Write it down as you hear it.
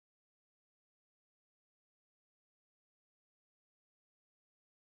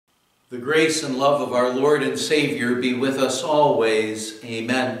The grace and love of our Lord and Savior be with us always.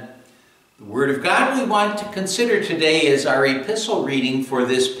 Amen. The Word of God we want to consider today is our epistle reading for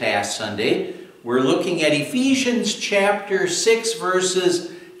this past Sunday. We're looking at Ephesians chapter 6,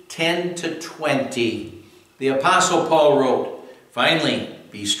 verses 10 to 20. The Apostle Paul wrote, "Finally,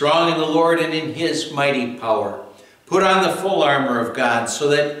 be strong in the Lord and in His mighty power. Put on the full armor of God so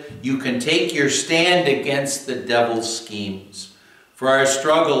that you can take your stand against the devil's schemes. For our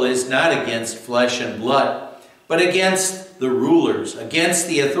struggle is not against flesh and blood, but against the rulers, against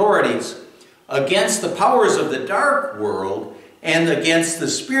the authorities, against the powers of the dark world, and against the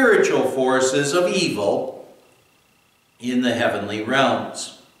spiritual forces of evil in the heavenly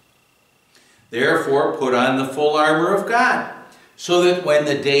realms. Therefore, put on the full armor of God, so that when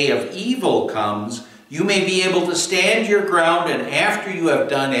the day of evil comes, you may be able to stand your ground, and after you have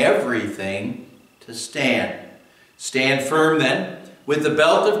done everything, to stand. Stand firm then, with the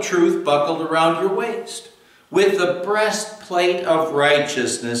belt of truth buckled around your waist, with the breastplate of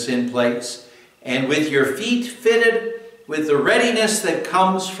righteousness in place, and with your feet fitted with the readiness that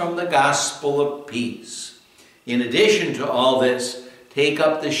comes from the gospel of peace. In addition to all this, take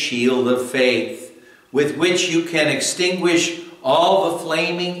up the shield of faith, with which you can extinguish all the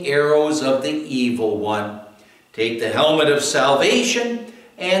flaming arrows of the evil one. Take the helmet of salvation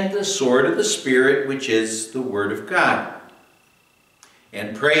and the sword of the Spirit, which is the Word of God.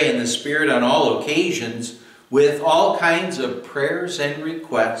 And pray in the Spirit on all occasions with all kinds of prayers and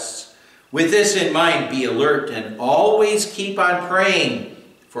requests. With this in mind, be alert and always keep on praying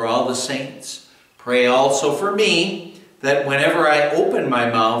for all the saints. Pray also for me, that whenever I open my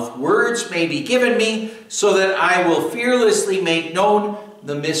mouth, words may be given me, so that I will fearlessly make known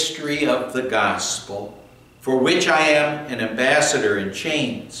the mystery of the gospel, for which I am an ambassador in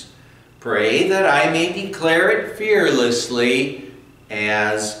chains. Pray that I may declare it fearlessly,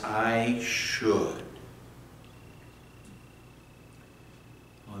 as I should."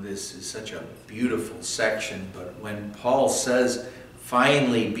 Oh, this is such a beautiful section, but when Paul says,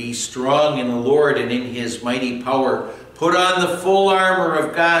 "Finally, be strong in the Lord and in His mighty power. Put on the full armor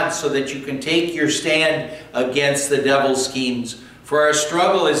of God so that you can take your stand against the devil's schemes. For our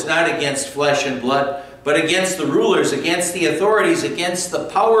struggle is not against flesh and blood, but against the rulers, against the authorities, against the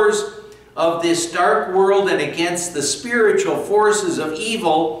powers of this dark world, and against the spiritual forces of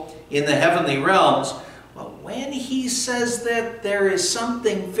evil in the heavenly realms." Well, when he says that, there is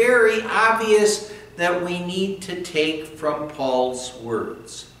something very obvious that we need to take from Paul's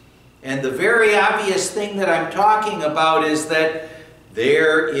words. And the very obvious thing that I'm talking about is that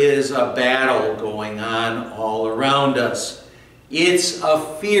there is a battle going on all around us. It's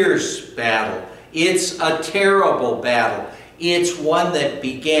a fierce battle. It's a terrible battle. It's one that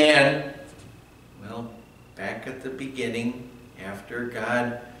began, well, back at the beginning, after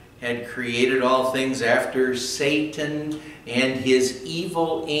God had created all things, after Satan and his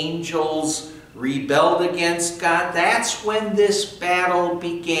evil angels rebelled against God. That's when this battle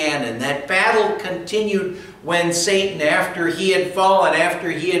began, and that battle continued when Satan, after he had fallen, after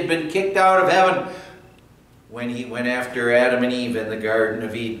he had been kicked out of heaven, when he went after Adam and Eve in the Garden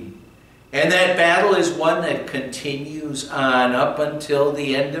of Eden. And that battle is one that continues on up until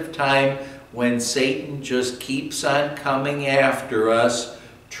the end of time, when Satan just keeps on coming after us,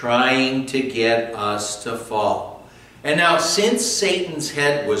 trying to get us to fall. And now, since Satan's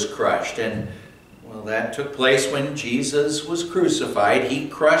head was crushed, and well, that took place when Jesus was crucified. He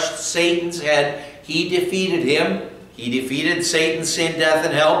crushed Satan's head. He defeated him. He defeated Satan, sin, death,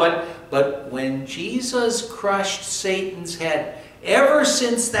 and hell. But when Jesus crushed Satan's head, ever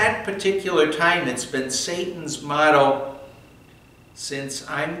since that particular time, it's been Satan's motto, "Since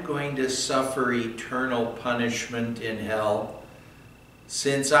I'm going to suffer eternal punishment in hell,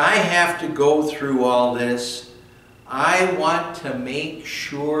 since I have to go through all this, I want to make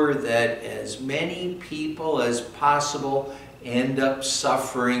sure that as many people as possible end up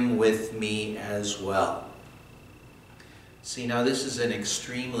suffering with me as well." See, now this is an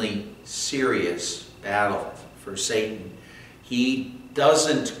extremely serious battle for Satan. He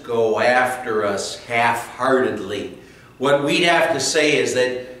doesn't go after us half-heartedly. What we'd have to say is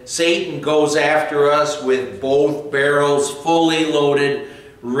that Satan goes after us with both barrels fully loaded,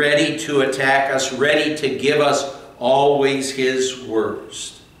 ready to attack us, ready to give us always his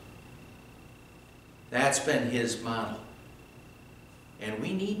worst. That's been his model. And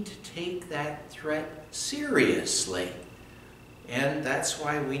we need to take that threat seriously. And that's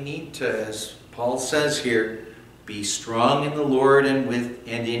why we need to, as Paul says here, be strong in the Lord and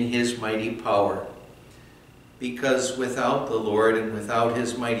in His mighty power. Because without the Lord and without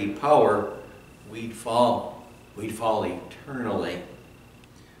His mighty power, we'd fall. We'd fall eternally.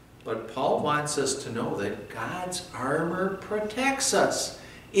 But Paul wants us to know that God's armor protects us.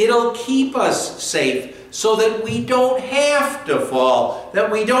 It'll keep us safe so that we don't have to fall,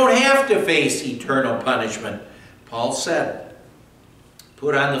 that we don't have to face eternal punishment. Paul said,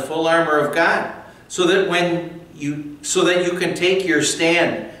 put on the full armor of God so that you can take your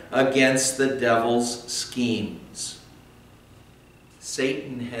stand against the devil's schemes.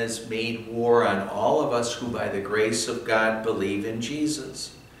 Satan has made war on all of us who by the grace of God believe in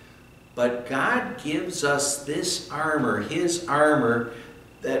Jesus. But God gives us this armor, his armor,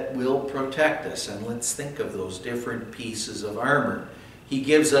 that will protect us. And let's think of those different pieces of armor. He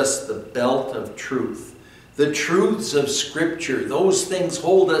gives us the belt of truth. The truths of Scripture, those things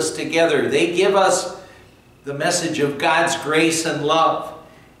hold us together. They give us the message of God's grace and love.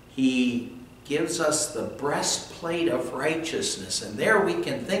 He gives us the breastplate of righteousness. And there we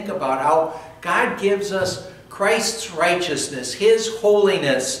can think about how God gives us Christ's righteousness, his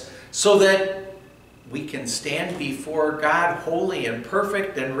holiness, so that we can stand before God holy and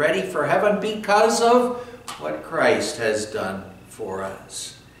perfect and ready for heaven because of what Christ has done for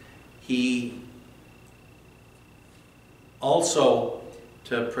us. He also,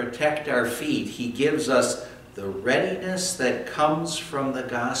 to protect our feet, he gives us the readiness that comes from the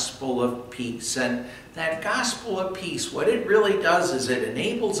gospel of peace. And that gospel of peace, what it really does is it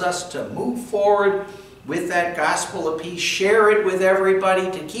enables us to move forward with that gospel of peace, share it with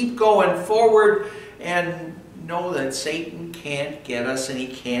everybody, to keep going forward and know that Satan can't get us and he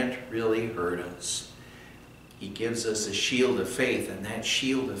can't really hurt us. He gives us a shield of faith, and that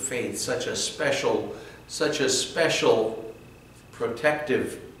shield of faith, such a special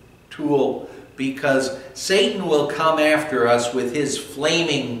protective tool, because Satan will come after us with his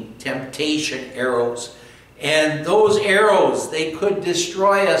flaming temptation arrows. And those arrows, they could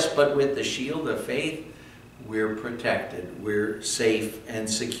destroy us, but with the shield of faith, we're protected, we're safe and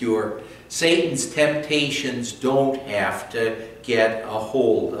secure. Satan's temptations don't have to get a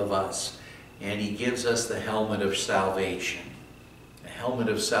hold of us. And he gives us the helmet of salvation. The helmet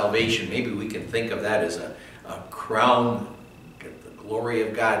of salvation, maybe we can think of that as a crown, the glory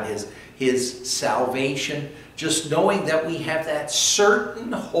of God, his salvation, just knowing that we have that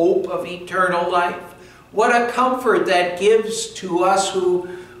certain hope of eternal life. What a comfort that gives to us who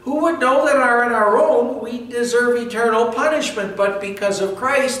would know that on our own we deserve eternal punishment, but because of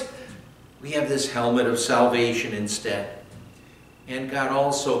Christ, we have this helmet of salvation instead. And God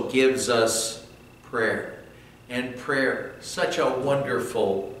also gives us prayer. And prayer, such a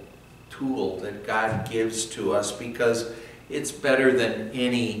wonderful tool that God gives to us, because it's better than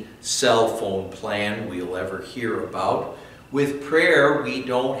any cell phone plan we'll ever hear about. With prayer, we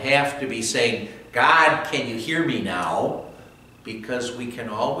don't have to be saying, God, can you hear me now? Because we can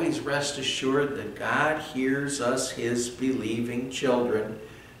always rest assured that God hears us, his believing children.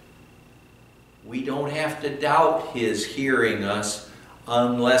 We don't have to doubt his hearing us,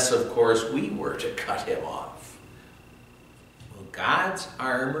 unless, of course, we were to cut him off. Well, God's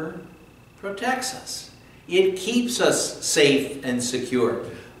armor protects us. It keeps us safe and secure.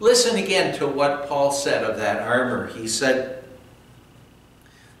 Listen again to what Paul said of that armor. He said,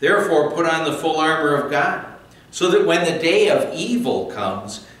 therefore, put on the full armor of God, so that when the day of evil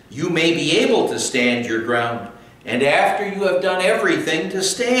comes, you may be able to stand your ground. And after you have done everything, to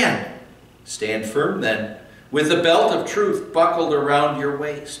stand. Stand firm then, with the belt of truth buckled around your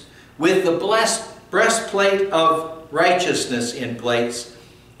waist, with the breastplate of righteousness in place,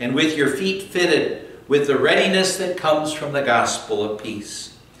 and with your feet fitted with the readiness that comes from the gospel of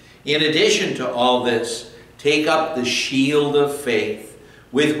peace. In addition to all this, take up the shield of faith,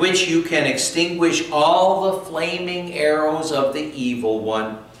 with which you can extinguish all the flaming arrows of the evil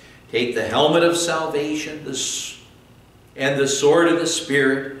one. Take the helmet of salvation and the sword of the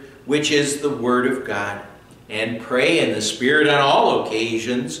Spirit, which is the Word of God, and pray in the Spirit on all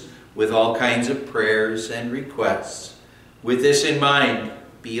occasions with all kinds of prayers and requests. With this in mind,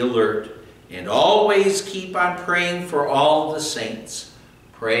 be alert, and always keep on praying for all the saints.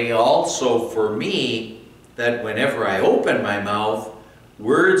 Pray also for me, that whenever I open my mouth,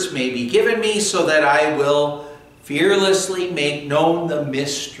 words may be given me, so that I will fearlessly make known the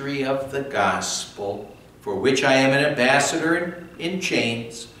mystery of the gospel, for which I am an ambassador in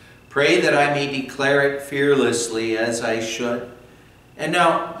chains. Pray that I may declare it fearlessly as I should. And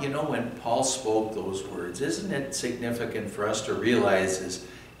now, you know, when Paul spoke those words, isn't it significant for us to realize is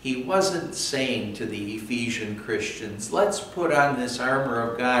he wasn't saying to the Ephesian Christians, let's put on this armor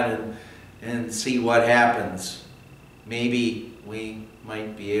of God and see what happens. Maybe we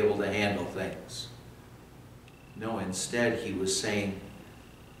might be able to handle things. No, instead he was saying,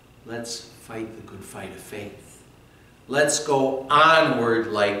 let's fight the good fight of faith. Let's go onward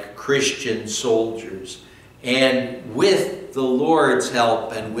like Christian soldiers. And with the Lord's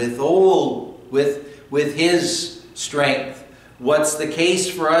help and with His strength, what's the case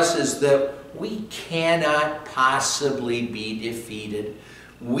for us is that we cannot possibly be defeated.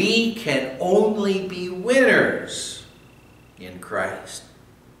 We can only be winners in Christ,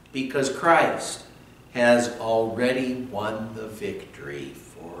 because Christ has already won the victory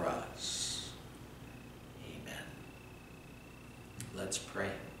for us. Amen. Let's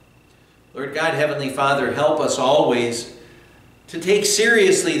pray. Lord God, Heavenly Father, help us always to take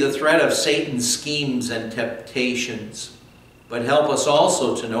seriously the threat of Satan's schemes and temptations, but help us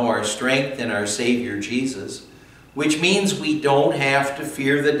also to know our strength in our Savior Jesus, which means we don't have to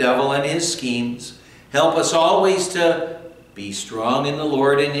fear the devil and his schemes. Help us always to be strong in the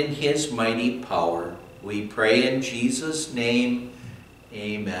Lord and in His mighty power. We pray in Jesus' name,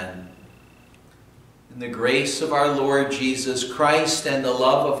 amen. And the grace of our Lord Jesus Christ and the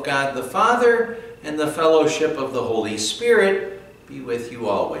love of God the Father and the fellowship of the Holy Spirit be with you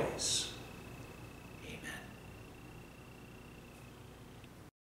always.